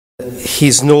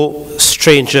he's no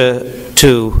stranger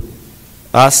to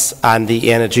us and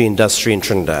the energy industry in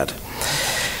Trinidad.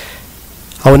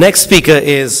 Our next speaker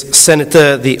is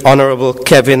Senator the Honorable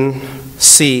Kevin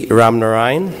C.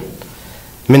 Ramnarine,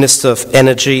 Minister of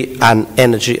Energy and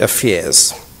Energy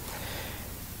Affairs.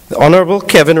 The Honorable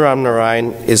Kevin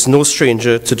Ramnarine is no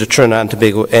stranger to the Trinidad and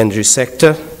Tobago energy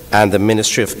sector and the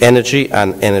Ministry of Energy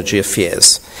and Energy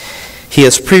Affairs. He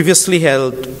has previously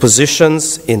held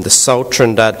positions in the South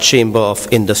Trinidad Chamber of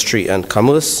Industry and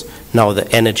Commerce, now the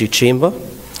Energy Chamber,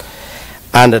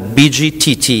 and at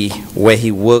BGTT, where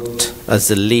he worked as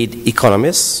the lead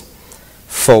economist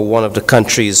for one of the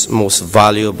country's most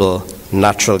valuable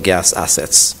natural gas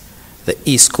assets, the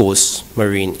East Coast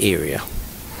Marine Area.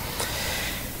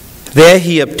 There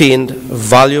he obtained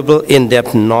valuable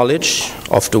in-depth knowledge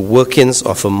of the workings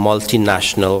of a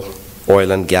multinational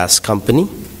oil and gas company,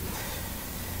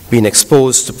 being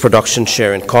exposed to production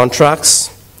sharing contracts,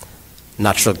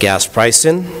 natural gas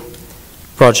pricing,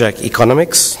 project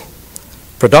economics,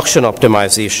 production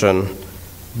optimization,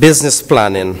 business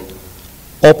planning,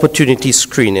 opportunity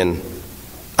screening,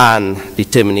 and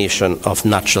determination of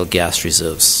natural gas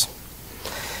reserves.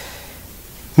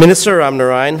 Minister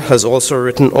Ramnarine has also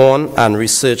written on and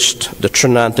researched the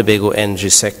Trinidad and Tobago energy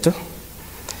sector.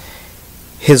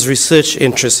 His research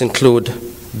interests include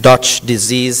Dutch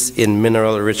disease in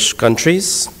mineral-rich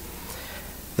countries,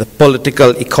 the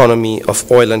political economy of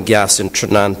oil and gas in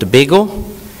Trinidad and Tobago,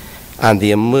 and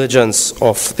the emergence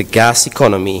of the gas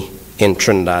economy in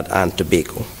Trinidad and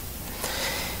Tobago.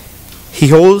 He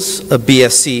holds a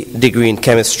BSc degree in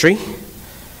chemistry,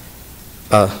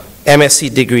 a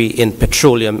MSc degree in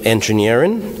petroleum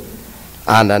engineering,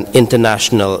 and an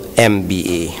international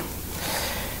MBA.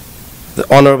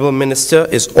 The Honorable Minister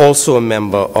is also a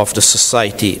member of the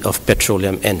Society of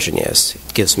Petroleum Engineers.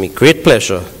 It gives me great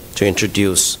pleasure to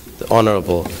introduce the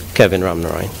Honorable Kevin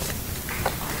Ramnarine.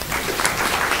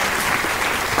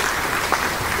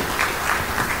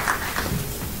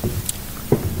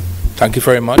 Thank you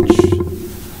very much.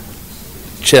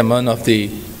 Chairman of the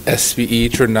SPE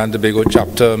Trinidad and Tobago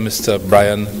chapter, Mr.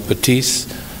 Brian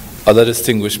Batiste, other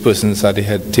distinguished persons at the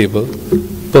head table,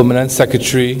 Permanent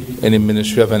Secretary in the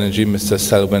Ministry of Energy, Mr.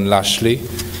 Selwyn Lashley,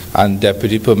 and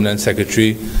Deputy Permanent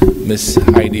Secretary, Ms.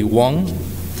 Heidi Wong,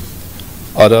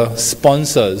 other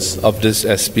sponsors of this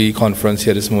SPE conference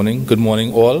here this morning. Good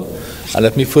morning all. And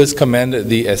let me first commend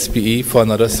the SPE for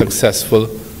another successful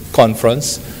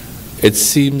conference. It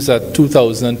seems that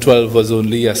 2012 was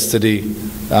only yesterday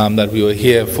that we were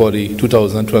here for the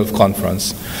 2012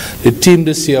 conference. The theme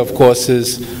this year, of course,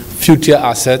 is future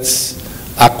assets,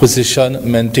 acquisition,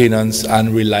 maintenance,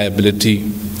 and reliability.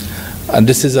 And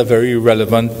this is a very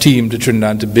relevant theme to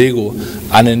Trinidad and Tobago,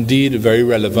 and indeed very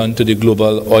relevant to the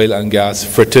global oil and gas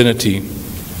fraternity.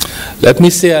 Let me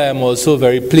say I am also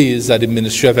very pleased that the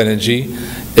Ministry of Energy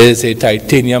is a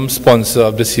titanium sponsor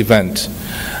of this event.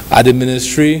 At the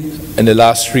Ministry, in the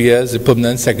last 3 years, the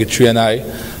Permanent Secretary and I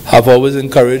have always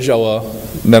encouraged our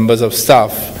members of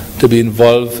staff to be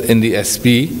involved in the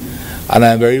SPE, and I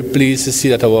am very pleased to see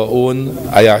that our own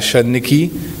Ayasha Nikki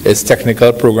is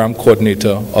Technical Program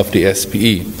Coordinator of the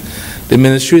SPE. The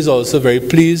Ministry is also very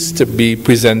pleased to be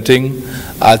presenting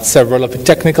at several of the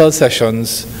technical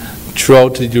sessions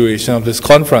throughout the duration of this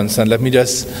conference, and let me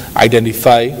just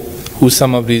identify who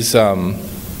some of these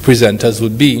presenters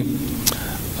would be.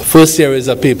 First, there is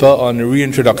a paper on the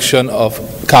reintroduction of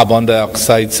carbon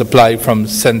dioxide supply from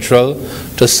Central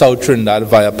to South Trinidad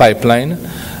via pipeline,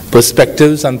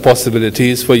 perspectives and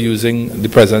possibilities for using the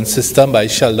present system by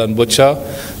Sheldon Butcher,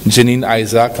 Janine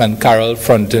Isaac, and Carol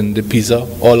Frontin de Pisa,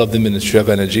 all of the Ministry of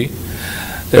Energy.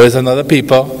 There is another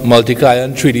paper,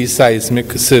 Multi-Client 3D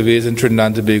Seismic Surveys in Trinidad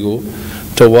and Tobago,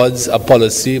 towards a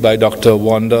policy by Dr.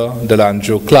 Wanda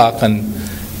Delandro Clark and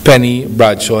Penny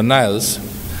Bradshaw Niles.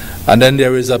 And then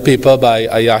there is a paper by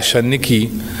Ayasha Nikki,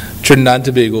 Trinidad and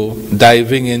Tobago,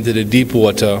 diving into the deep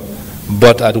water,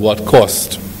 but at what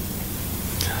cost?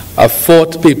 A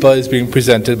fourth paper is being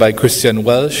presented by Christian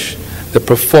Welsh, the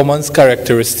performance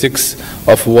characteristics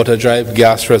of water drive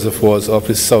gas reservoirs of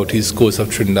the southeast coast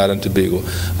of Trinidad and Tobago.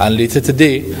 And later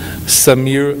today,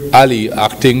 Samir Ali,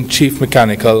 Acting Chief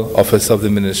Mechanical Officer of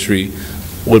the Ministry,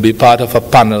 will be part of a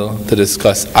panel to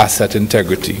discuss asset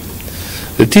integrity.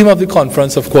 The theme of the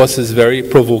conference, of course, is very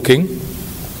provoking: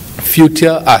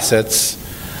 future assets,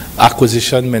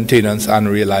 acquisition, maintenance, and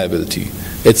reliability.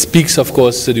 It speaks, of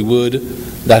course, to the word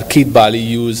that Keith Bali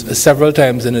used several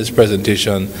times in his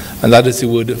presentation, and that is the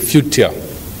word future.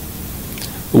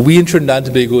 We in Trinidad and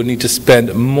Tobago need to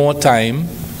spend more time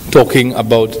talking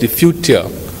about the future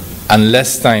and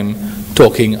less time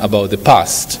talking about the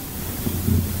past.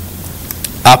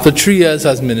 After 3 years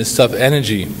as Minister of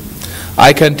Energy,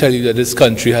 I can tell you that this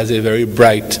country has a very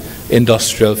bright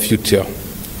industrial future.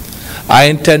 I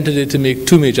intend today to make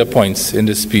 2 major points in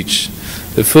this speech.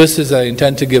 The first is I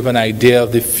intend to give an idea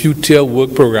of the future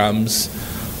work programs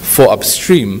for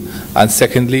upstream, and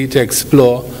secondly, to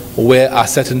explore where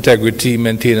asset integrity,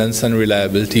 maintenance, and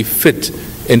reliability fit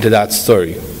into that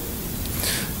story.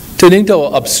 Turning to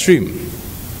our upstream,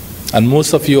 and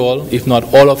most of you all, if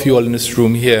not all of you all in this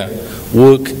room here,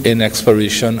 work in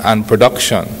exploration and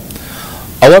production.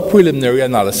 Our preliminary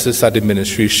analysis at the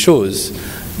ministry shows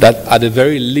that at the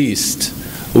very least,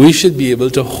 we should be able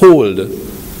to hold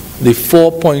the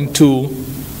 4.2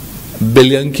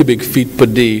 billion cubic feet per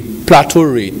day plateau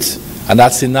rate, and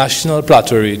that's the national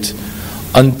plateau rate,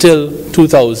 until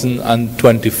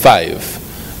 2025.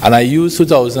 And I use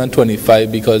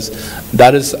 2025 because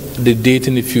that is the date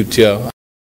in the future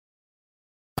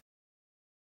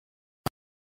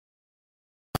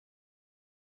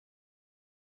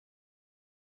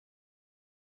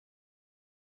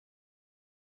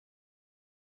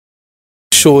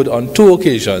showed on 2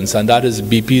 occasions, and that is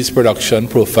BP's production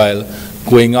profile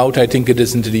going out, I think it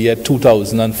is into the year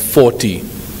 2040.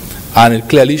 And it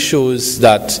clearly shows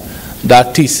that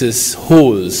that thesis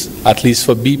holds, at least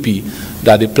for BP,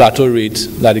 that the plateau rate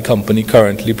that the company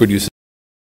currently produces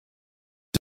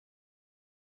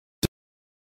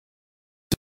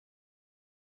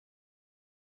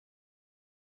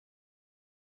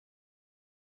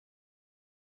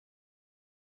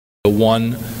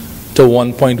to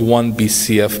 1.1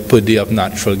 BCF per day of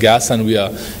natural gas, and we are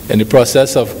in the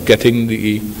process of getting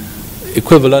the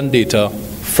equivalent data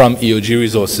from EOG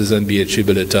Resources and BHP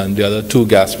Billiton, the other 2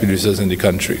 gas producers in the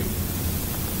country.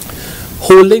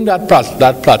 Holding that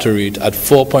plateau rate at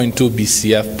 4.2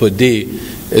 BCF per day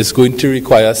is going to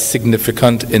require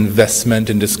significant investment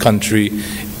in this country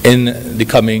in the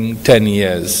coming 10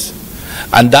 years.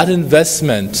 And that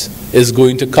investment is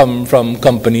going to come from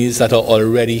companies that are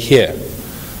already here.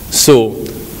 So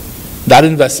that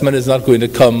investment is not going to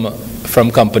come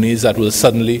from companies that will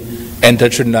suddenly enter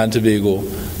Trinidad and Tobago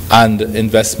and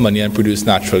invest money and produce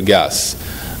natural gas.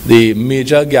 The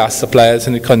major gas suppliers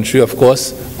in the country, of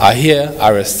course, are here,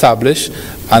 are established,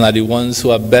 and are the ones who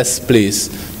are best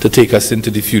placed to take us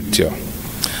into the future.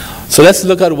 So let's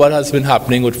look at what has been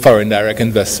happening with foreign direct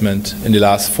investment in the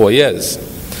last 4 years.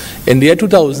 In the year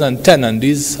 2010, and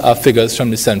these are figures from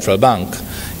the central bank,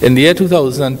 in the year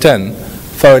 2010,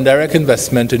 foreign direct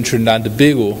investment in Trinidad and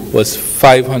Tobago was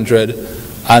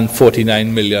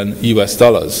 $549 million US.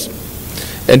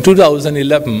 In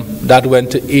 2011, that went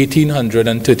to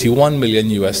 $1,831 million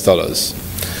US.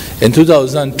 In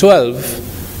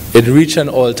 2012, it reached an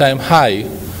all-time high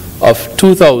of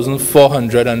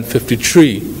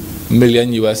 $2,453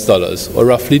 million US, or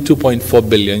roughly $2.4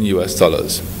 billion US.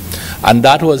 And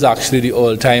that was actually the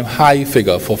all-time high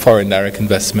figure for foreign direct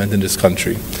investment in this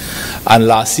country. And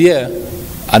last year,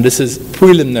 and this is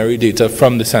preliminary data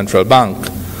from the central bank,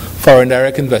 foreign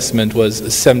direct investment was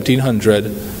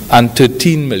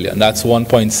 $1,713 million. That's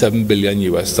 $1.7 billion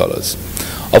US.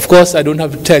 Of course, I don't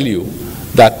have to tell you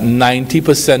that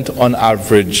 90% on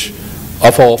average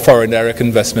of our foreign direct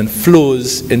investment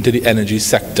flows into the energy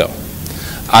sector.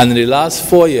 And in the last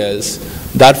 4 years,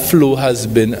 that flow has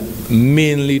been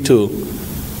mainly to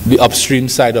the upstream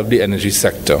side of the energy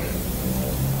sector.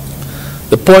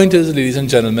 The point is, ladies and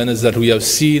gentlemen, is that we have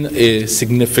seen a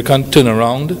significant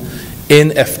turnaround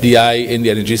in FDI in the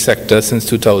energy sector since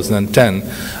 2010,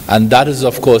 and that is,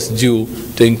 of course, due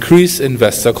to increased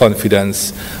investor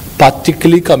confidence,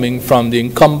 particularly coming from the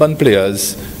incumbent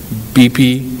players,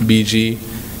 BP, BG,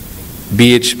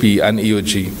 BHP, and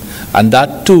EOG. And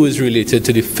that too is related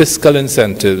to the fiscal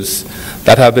incentives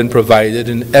that have been provided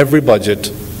in every budget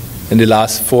in the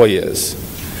last 4 years.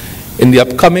 In the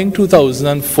upcoming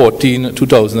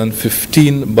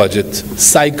 2014-2015 budget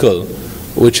cycle,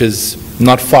 which is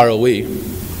not far away,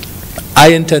 I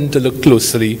intend to look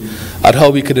closely at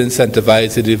how we could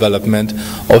incentivize the development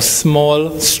of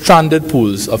small stranded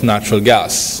pools of natural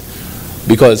gas,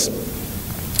 because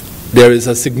there is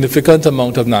a significant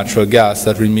amount of natural gas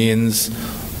that remains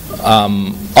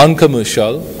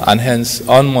uncommercial and hence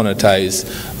unmonetized,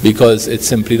 because it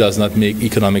simply does not make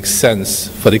economic sense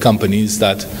for the companies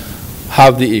that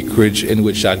have the acreage in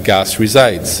which that gas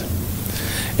resides.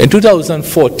 In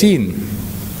 2014,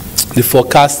 the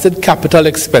forecasted capital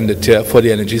expenditure for the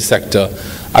energy sector,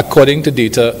 according to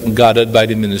data gathered by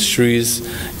the ministry's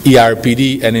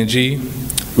ERPD Energy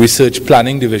Research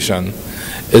Planning Division,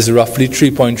 is roughly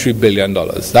 $3.3 billion.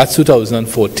 That's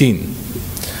 2014.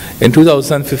 In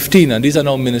 2015, and these are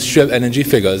now Ministry of Energy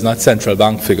figures, not central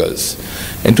bank figures.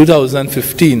 In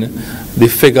 2015, the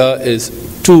figure is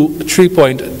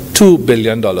 $3.2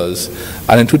 billion,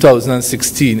 and in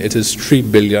 2016 it is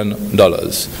 $3 billion.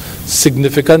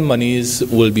 Significant monies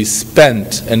will be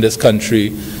spent in this country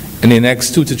in the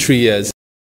next 2 to 3 years.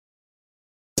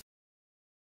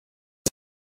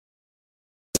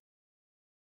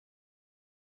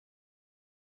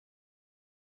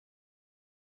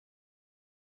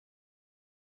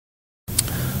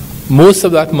 Most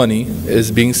of that money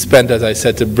is being spent, as I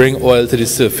said, to bring oil to the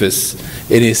surface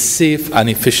in a safe and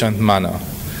efficient manner.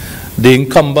 The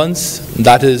incumbents,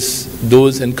 that is,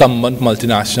 those incumbent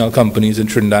multinational companies in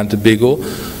Trinidad and Tobago,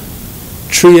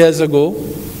 3 years ago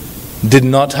did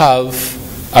not have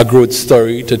a growth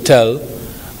story to tell.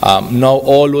 Now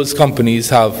all those companies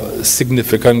have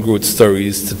significant growth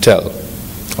stories to tell.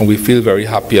 And we feel very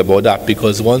happy about that,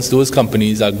 because once those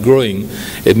companies are growing,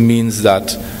 it means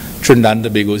that Trinidad and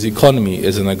Tobago's economy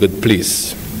is in a good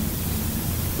place.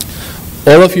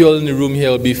 All of you all in the room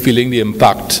here will be feeling the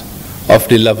impact of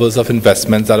the levels of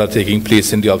investments that are taking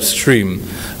place in the upstream,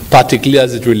 particularly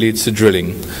as it relates to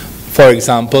drilling. For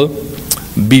example,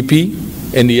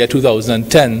 BP in the year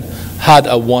 2010 had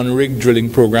a one-rig drilling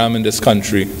program in this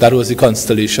country. That was the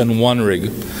Constellation 1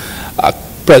 rig. At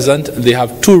present, they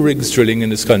have 2 rigs drilling in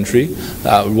this country.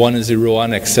 One is the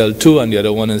Rowan XL2 and the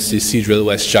other one is the Seadrill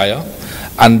West Jaya.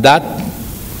 And that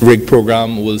rig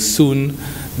program will soon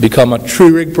become a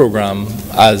 3-rig program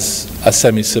as a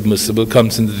semi-submersible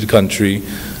comes into the country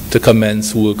to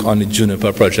commence work on the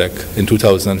Juniper project in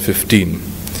 2015.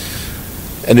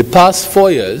 In the past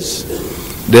 4 years,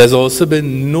 there has also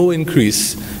been no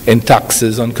increase in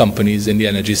taxes on companies in the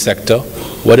energy sector,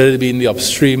 whether it be in the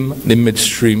upstream, the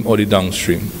midstream, or the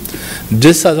downstream.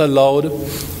 This has allowed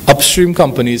upstream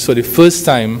companies for the first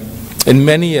time in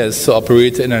many years to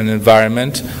operate in an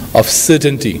environment of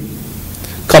certainty.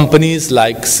 Companies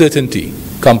like certainty.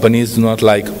 Companies do not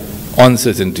like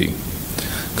uncertainty.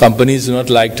 Companies do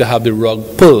not like to have the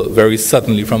rug pulled very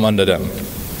suddenly from under them.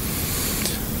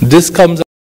 This comes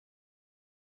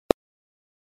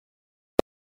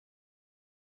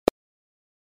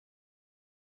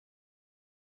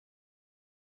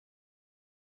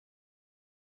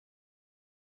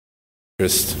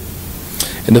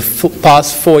in the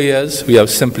past 4 years, we have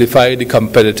simplified the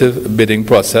competitive bidding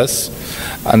process,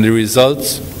 and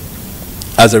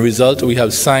as a result, we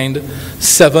have signed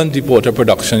 7 deepwater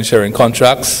production sharing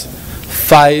contracts,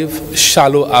 5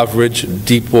 shallow average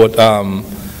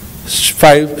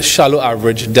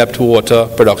depth water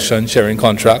production sharing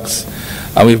contracts,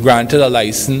 and we've granted a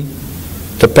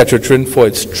license to Petrotrin for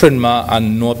its Trinma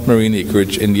and North Marine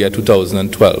acreage in the year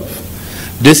 2012.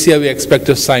 This year we expect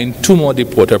to sign 2 more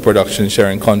deepwater production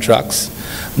sharing contracts.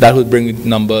 That will bring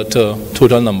the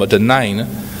total number to 9.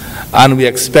 And we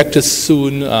expect to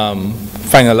soon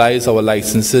finalize our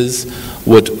licenses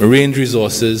with Range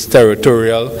Resources,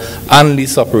 Territorial, and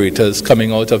lease operators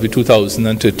coming out of the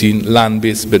 2013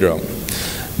 land-based bid round.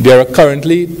 There are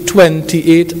currently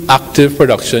 28 active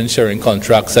production sharing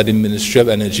contracts that the Ministry of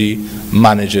Energy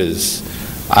manages.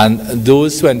 And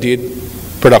those 28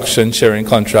 production sharing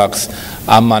contracts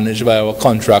are managed by our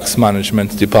contracts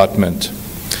management department.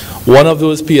 One of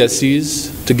those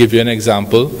PSCs, to give you an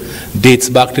example, dates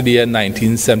back to the year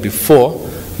 1974.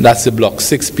 That's the Block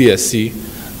 6 PSC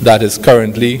that is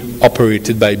currently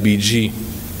operated by BG.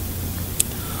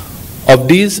 Of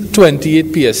these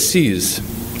 28 PSCs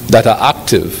that are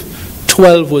active,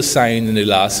 12 were signed in the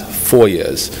last 4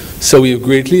 years. So we have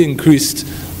greatly increased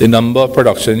the number of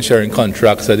production sharing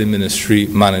contracts that the ministry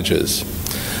manages.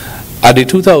 At the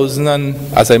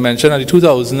as I mentioned, at the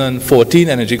 2014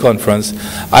 Energy Conference,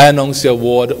 I announced the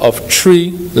award of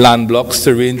 3 land blocks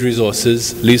to Range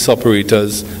Resources, Lease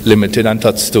Operators Limited, and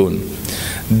Touchstone.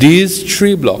 These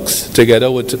 3 blocks, together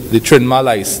with the Trinma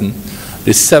license,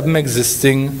 the 7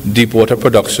 existing deepwater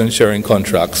production sharing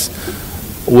contracts,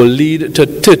 will lead to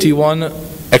 31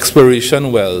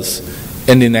 exploration wells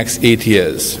in the next 8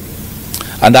 years.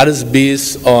 And that is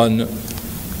based on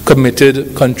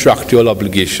committed contractual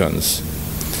obligations.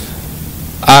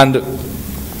 And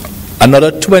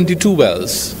another 22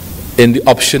 wells in the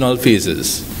optional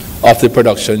phases of the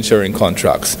production sharing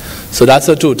contracts. So that's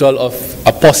a total of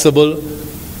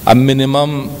a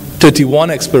minimum 31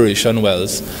 exploration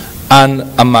wells and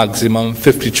a maximum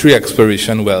 53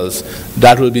 exploration wells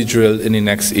that will be drilled in the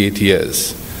next 8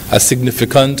 years. A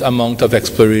significant amount of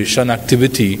exploration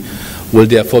activity will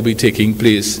therefore be taking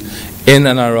place in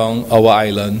and around our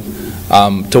island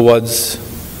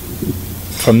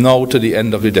from now to the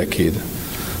end of the decade.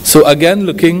 So again,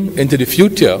 looking into the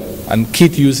future, and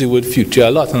Keith used the word future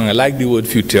a lot, and I like the word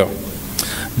future.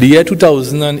 The year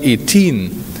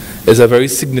 2018 is a very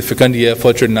significant year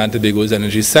for Trinidad and Tobago's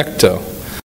energy sector.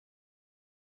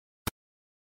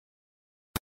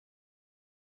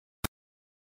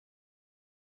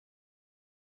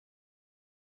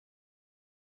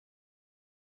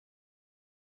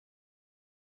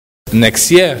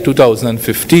 next year,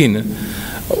 2015,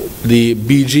 the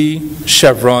BG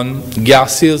Chevron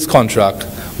gas sales contract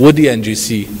with the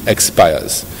NGC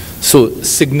expires. So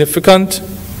significant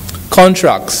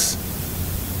contracts,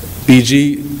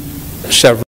 BG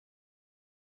Chevron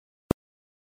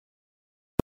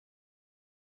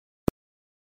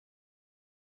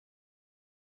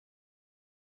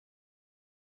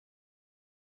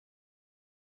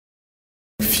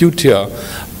future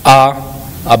are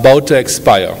about to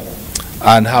expire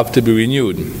and have to be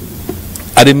renewed.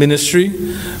 At the ministry,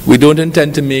 we don't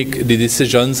intend to make the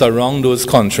decisions around those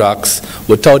contracts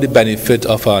without the benefit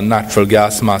of our natural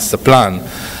gas master plan.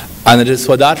 And it is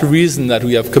for that reason that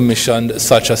we have commissioned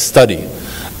such a study.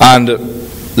 And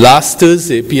last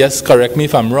Thursday, PS, correct me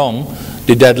if I'm wrong,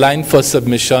 the deadline for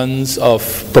submissions of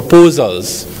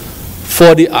proposals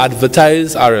for the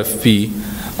advertised RFP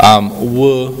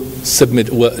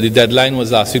the deadline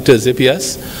was last week, Thursday,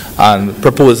 PS, and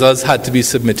proposals had to be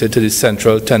submitted to the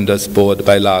Central Tenders Board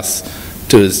by last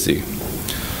Thursday.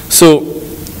 So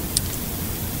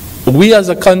we as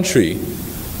a country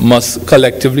must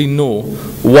collectively know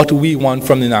what we want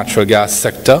from the natural gas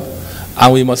sector,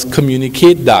 and we must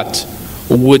communicate that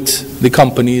with the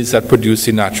companies that produce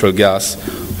the natural gas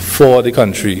for the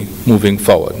country moving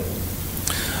forward.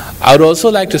 I would also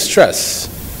like to stress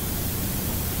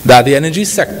that the energy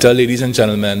sector, ladies and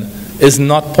gentlemen, is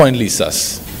not point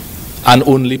leases and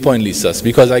only point leases,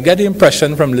 because I get the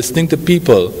impression from listening to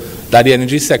people that the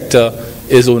energy sector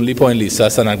is only point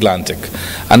leases and Atlantic.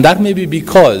 And that may be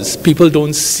because people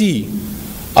don't see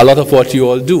a lot of what you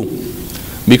all do,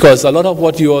 because a lot of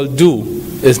what you all do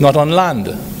is not on land,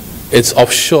 it's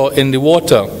offshore in the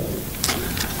water.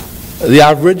 The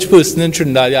average person in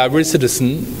Trinidad, the average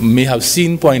citizen, may have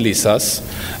seen Point Lisas,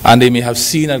 and they may have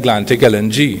seen Atlantic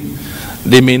LNG.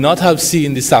 They may not have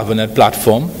seen the Savannah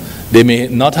platform. They may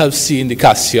not have seen the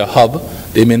Cassia hub.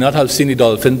 They may not have seen the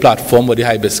Dolphin platform or the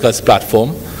Hibiscus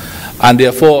platform. And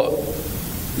therefore,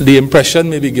 the impression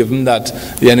may be given that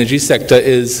the energy sector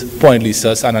is Point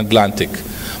Lisas and Atlantic.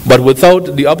 But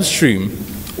without the upstream,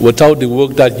 without the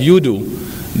work that you do,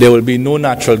 there will be no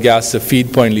natural gas to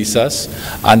feed Point Lisas,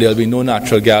 and there will be no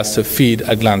natural gas to feed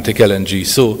Atlantic LNG.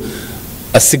 So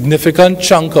a significant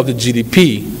chunk of the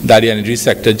GDP that the energy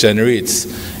sector generates,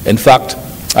 in fact,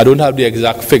 I don't have the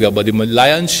exact figure, but the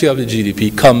lion's share of the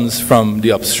GDP comes from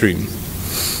the upstream.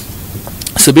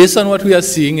 So based on what we are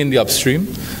seeing in the upstream,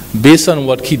 based on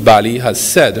what Keith Bali has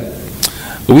said,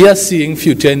 we are seeing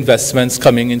future investments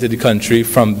coming into the country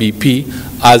from BP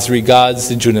as regards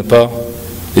the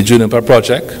Juniper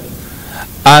project,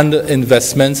 and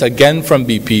investments again from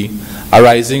BP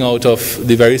arising out of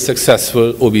the very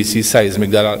successful OBC seismic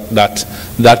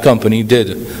that company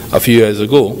did a few years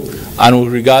ago. And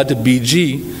with regard to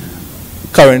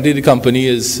BG, currently the company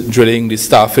is drilling the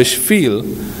Starfish field,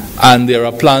 and there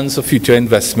are plans for future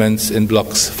investments in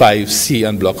Blocks 5C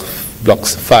and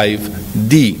Blocks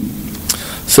 5D.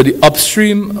 So the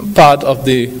upstream part of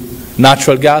the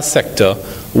natural gas sector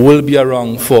will be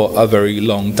around for a very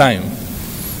long time.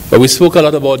 But we spoke a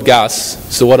lot about gas,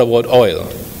 so what about oil?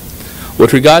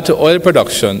 With regard to oil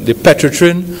production, the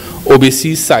Petrotrin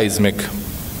OBC seismic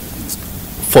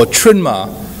for Trinma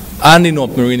and the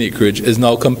North Marine acreage is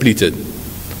now completed.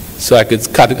 So I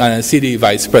see the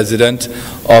Vice President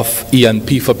of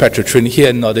E&P for Petrotrin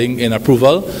here nodding in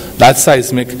approval. That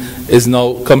seismic is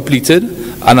now completed,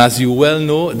 and as you well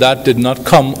know, that did not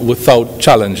come without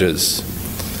challenges.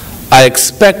 I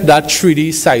expect that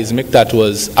 3D seismic that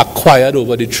was acquired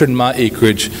over the Trinma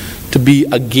acreage to be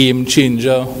a game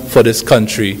changer for this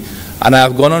country. And I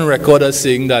have gone on record as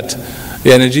saying that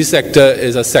the energy sector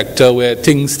is a sector where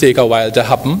things take a while to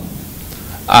happen.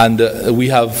 And we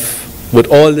have,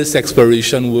 with all this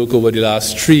exploration work over the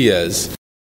last 3 years,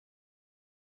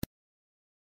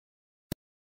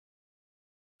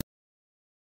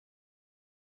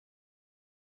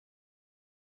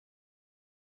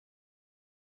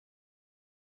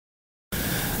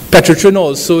 Petrotrin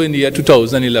also in the year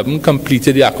 2011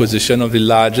 completed the acquisition of the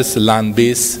largest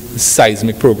land-based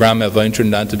seismic program ever in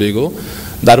Trinidad and Tobago.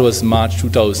 That was March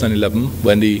 2011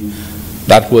 when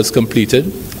that was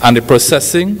completed. And the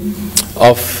processing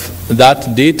of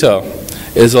that data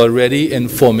is already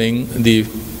informing the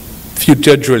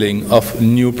future drilling of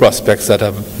new prospects that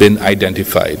have been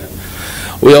identified.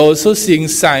 We are also seeing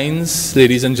signs,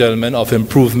 ladies and gentlemen, of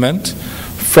improvement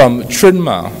from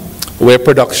Trinma, where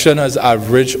production has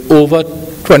averaged over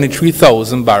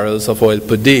 23,000 barrels of oil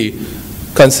per day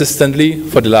consistently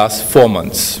for the last 4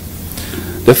 months.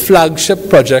 The flagship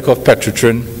project of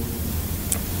Petrotrin,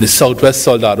 the Southwest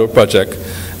Soldado project,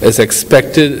 is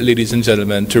expected, ladies and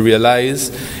gentlemen, to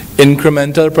realize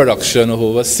incremental production of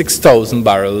over 6,000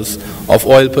 barrels of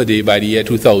oil per day by the year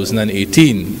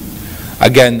 2018.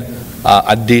 Again,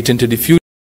 a date into the future.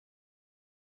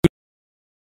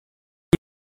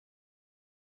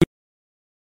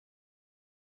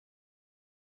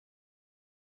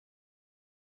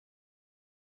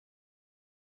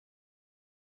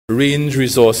 Range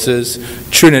Resources,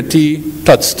 Trinity,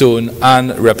 Touchstone, and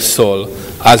Repsol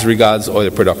as regards oil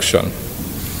production.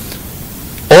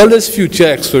 All this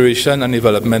future exploration and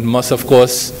development must, of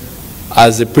course,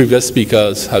 as the previous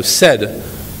speakers have said,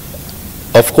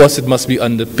 of course it must be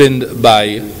underpinned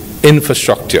by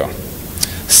infrastructure.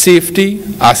 Safety,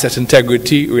 asset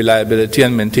integrity, reliability,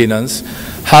 and maintenance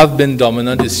have been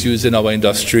dominant issues in our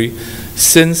industry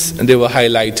since they were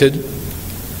highlighted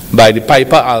by the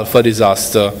Piper Alpha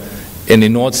disaster in the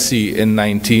North Sea in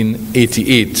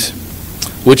 1988,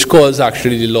 which caused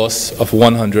actually the loss of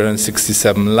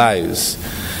 167 lives.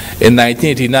 In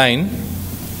 1989,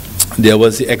 there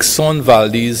was the Exxon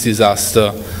Valdez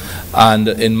disaster, and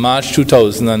in March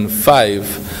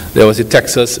 2005, there was a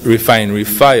Texas refinery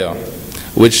fire,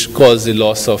 which caused the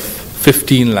loss of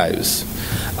 15 lives.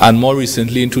 And more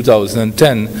recently, in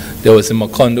 2010, there was a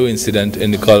Macondo incident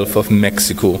in the Gulf of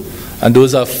Mexico. And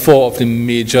those are four of the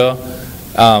major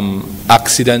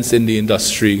accidents in the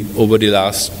industry over the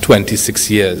last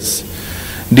 26 years.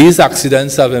 These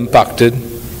accidents have impacted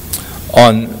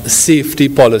on safety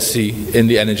policy in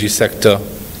the energy sector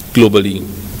globally.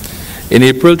 In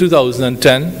April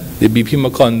 2010, the BP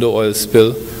Macondo oil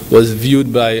spill was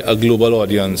viewed by a global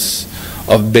audience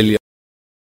of billions.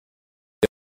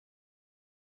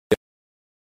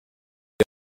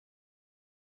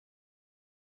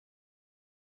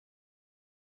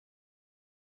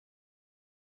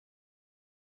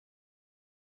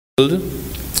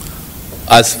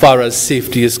 As far as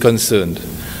safety is concerned.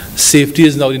 Safety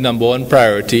is now the #1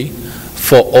 priority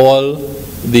for all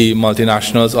the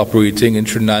multinationals operating in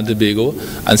Trinidad and Tobago,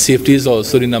 and safety is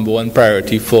also the #1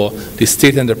 priority for the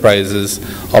state enterprises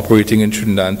operating in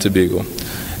Trinidad and Tobago.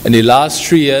 In the last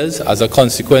 3 years, as a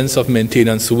consequence of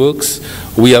maintenance works,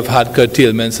 we have had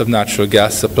curtailments of natural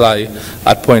gas supply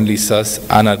at Point Lisas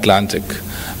and Atlantic.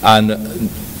 And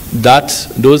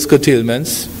those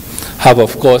curtailments have,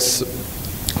 of course,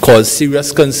 caused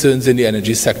serious concerns in the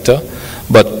energy sector.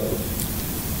 But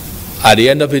at the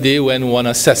end of the day, when one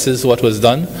assesses what was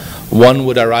done, one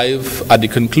would arrive at the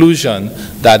conclusion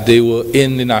that they were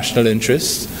in the national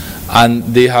interest, and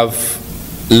they have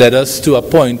led us to a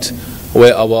point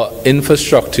where our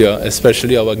infrastructure,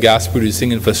 especially our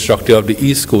gas-producing infrastructure of the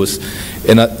East Coast,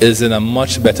 is in a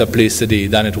much better place today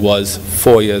than it was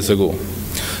 4 years ago.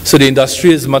 So the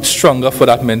industry is much stronger for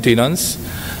that maintenance.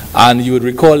 And you would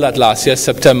recall that last year,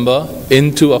 September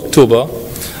into October,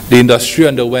 the industry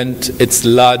underwent its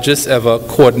largest ever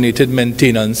coordinated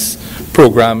maintenance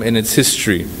program in its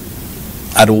history.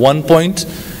 At one point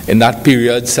in that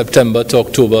period, September to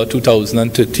October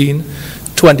 2013,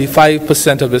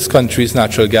 25% of this country's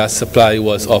natural gas supply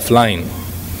was offline.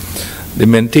 The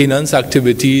maintenance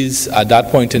activities at that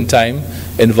point in time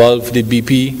involved the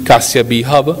BP Cassia B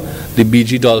hub, the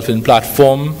BG Dolphin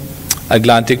platform,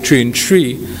 Atlantic Train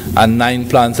 3, and 9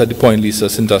 plants at the Point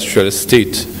Lisas Industrial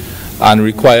Estate, and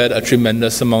required a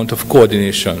tremendous amount of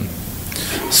coordination.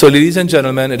 So, ladies and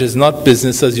gentlemen, it is not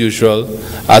business as usual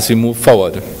as we move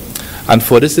forward. And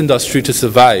for this industry to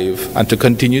survive and to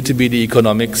continue to be the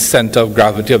economic center of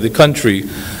gravity of the country,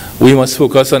 we must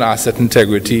focus on asset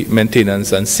integrity,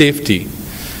 maintenance, and safety.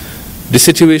 The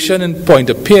situation in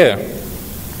Point-à-Pierre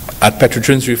at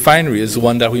Petrotrin's refinery is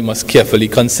one that we must carefully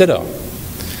consider.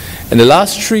 In the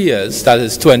last 3 years, that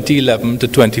is 2011 to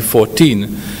 2014,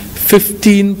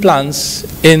 15 plants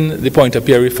in the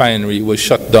Point-à-Pierre refinery were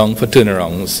shut down for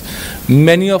turnarounds,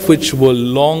 many of which were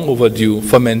long overdue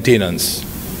for maintenance.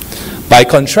 By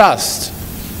contrast,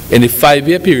 in the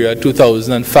 5-year period,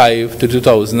 2005 to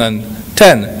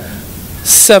 2010,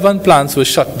 7 plants were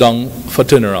shut down for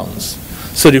turnarounds.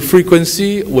 So the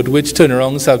frequency with which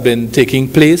turnarounds have been taking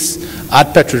place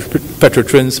at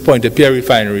Petrotrin's Point-à-Pierre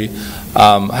refinery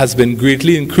has been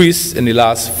greatly increased in the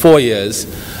last 4 years,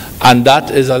 and that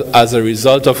is as a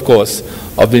result, of course,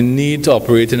 of the need to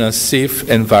operate in a safe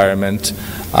environment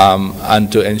and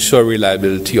to ensure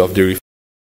reliability of the refinery.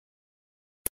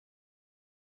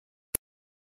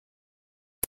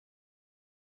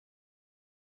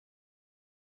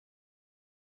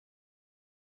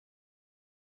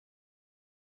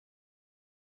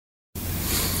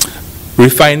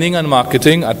 Refining and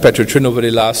marketing at Petrotrin over the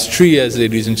last 3 years,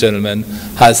 ladies and gentlemen,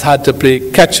 has had to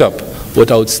play catch-up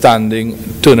with outstanding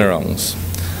turnarounds.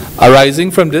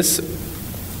 Arising from this,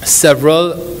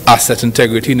 Several asset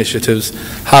integrity initiatives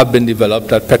have been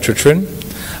developed at Petrotrin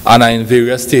and are in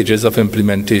various stages of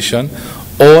implementation,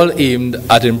 all aimed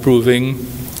at improving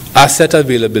asset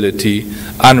availability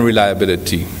and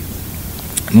reliability.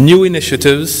 New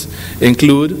initiatives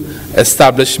include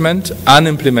establishment and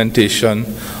implementation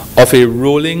of a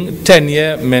rolling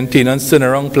 10-year maintenance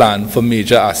turnaround plan for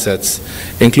major assets,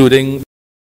 including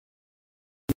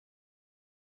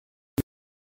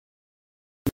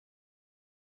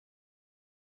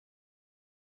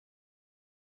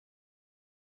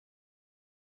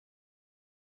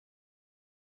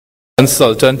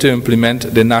consultant to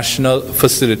implement the National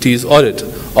Facilities Audit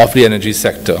of the energy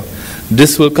sector.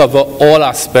 This will cover all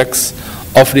aspects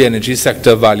of the energy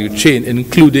sector value chain,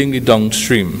 including the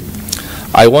downstream.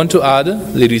 I want to add,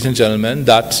 ladies and gentlemen,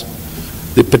 that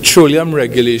the Petroleum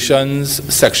Regulations,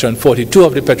 Section 42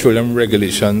 of the Petroleum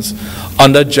Regulations,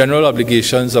 under general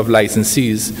obligations of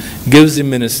licensees, gives the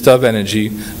Minister of Energy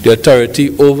the authority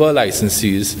over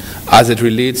licensees as it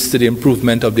relates to the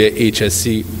improvement of their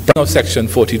HSE. Section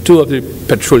 42 of the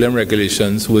Petroleum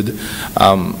Regulations would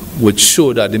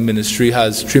show that the Ministry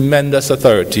has tremendous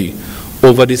authority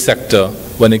over the sector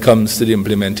when it comes to the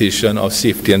implementation of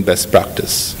safety and best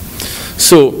practice.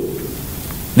 So,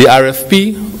 the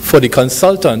RFP for the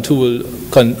consultant who will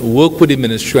work with the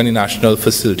Ministry on the National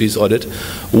Facilities Audit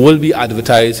will be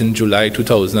advertised in July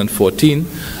 2014,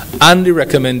 and the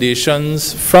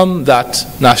recommendations from that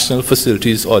National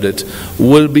Facilities Audit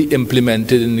will be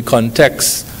implemented in the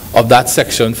context of that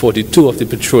Section 42 of the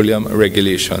Petroleum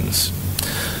Regulations.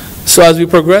 So as we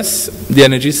progress the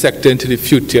energy sector into the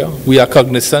future, we are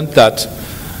cognizant that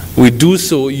we do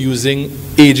so using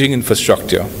aging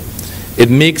infrastructure. It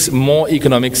makes more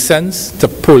economic sense to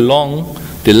prolong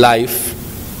the life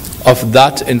of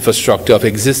that infrastructure, of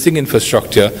existing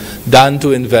infrastructure, than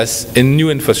to invest in new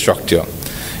infrastructure.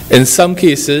 In some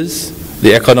cases,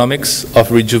 the economics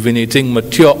of rejuvenating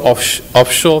mature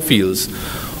offshore fields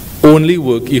only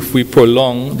work if we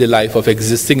prolong the life of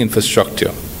existing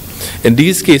infrastructure. In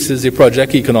these cases, the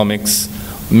project economics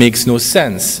makes no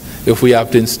sense if we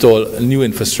have to install new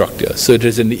infrastructure. So it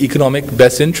is in the economic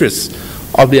best interest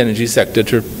of the energy sector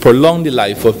to prolong the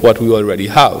life of what we already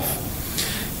have.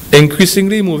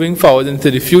 Increasingly moving forward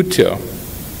into the future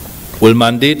will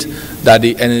mandate that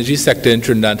the energy sector in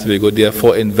Trinidad and Tobago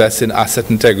therefore invest in asset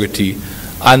integrity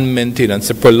and maintenance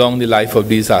to prolong the life of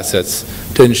these assets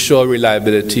to ensure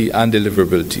reliability and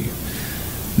deliverability.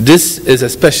 This is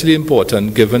especially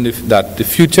important given that the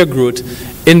future growth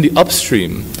in the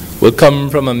upstream will come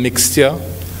from a mixture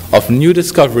of new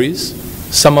discoveries,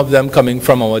 some of them coming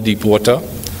from our deep water,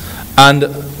 and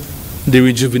the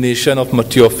rejuvenation of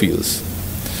mature fields.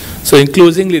 So in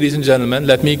closing, ladies and gentlemen,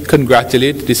 let me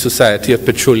congratulate the Society of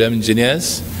Petroleum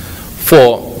Engineers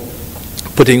for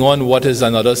putting on what is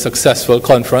another successful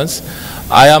conference.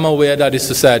 I am aware that the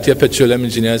Society of Petroleum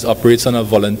Engineers operates on a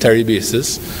voluntary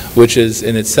basis, which is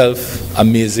in itself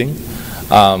amazing,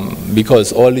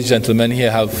 because all the gentlemen here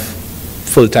have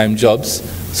full-time jobs.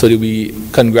 So we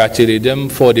congratulate them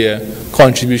for their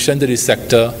contribution to the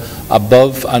sector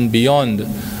above and beyond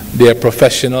their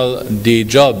professional day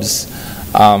jobs.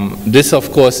 This,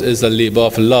 of course, is a labor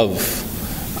of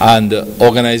love. And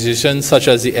organizations such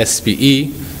as the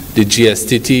SPE, the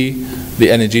GSTT,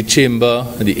 the Energy Chamber,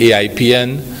 the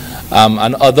AIPN,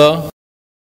 and other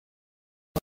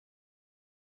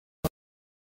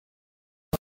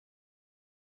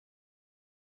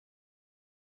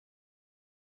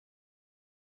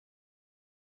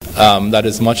that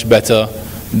is much better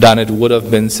than it would have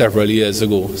been several years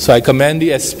ago. So I commend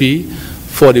the SP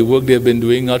for the work they've been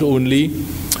doing, not only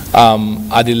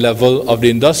at the level of the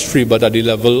industry, but at the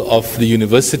level of the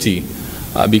university.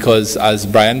 Because as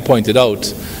Brian pointed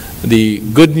out, the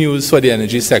good news for the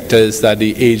energy sector is that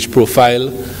the age profile,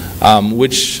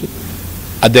 which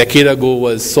a decade ago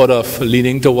was sort of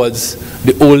leaning towards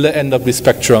the older end of the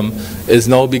spectrum, is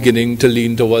now beginning to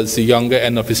lean towards the younger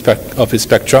end of the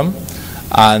spectrum.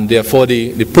 And therefore,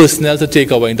 the personnel to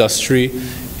take our industry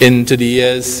into the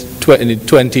years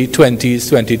 2020s,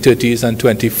 2030s, and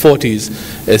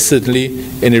 2040s is certainly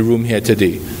in the room here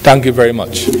today. Thank you very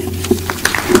much.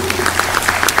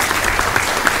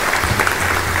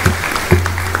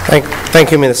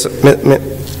 Thank you, Minister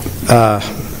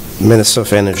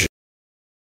of Energy.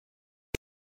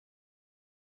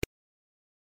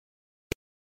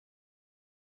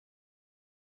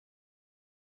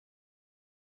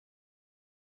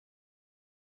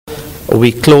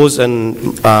 We close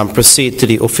and proceed to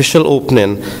the official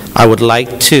opening. I would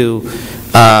like to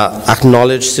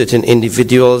acknowledge certain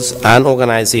individuals and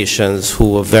organizations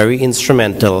who were very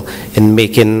instrumental in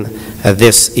making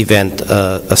this event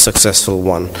a successful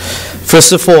one.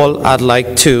 First of all, I'd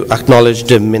like to acknowledge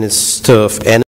the Minister of Energy,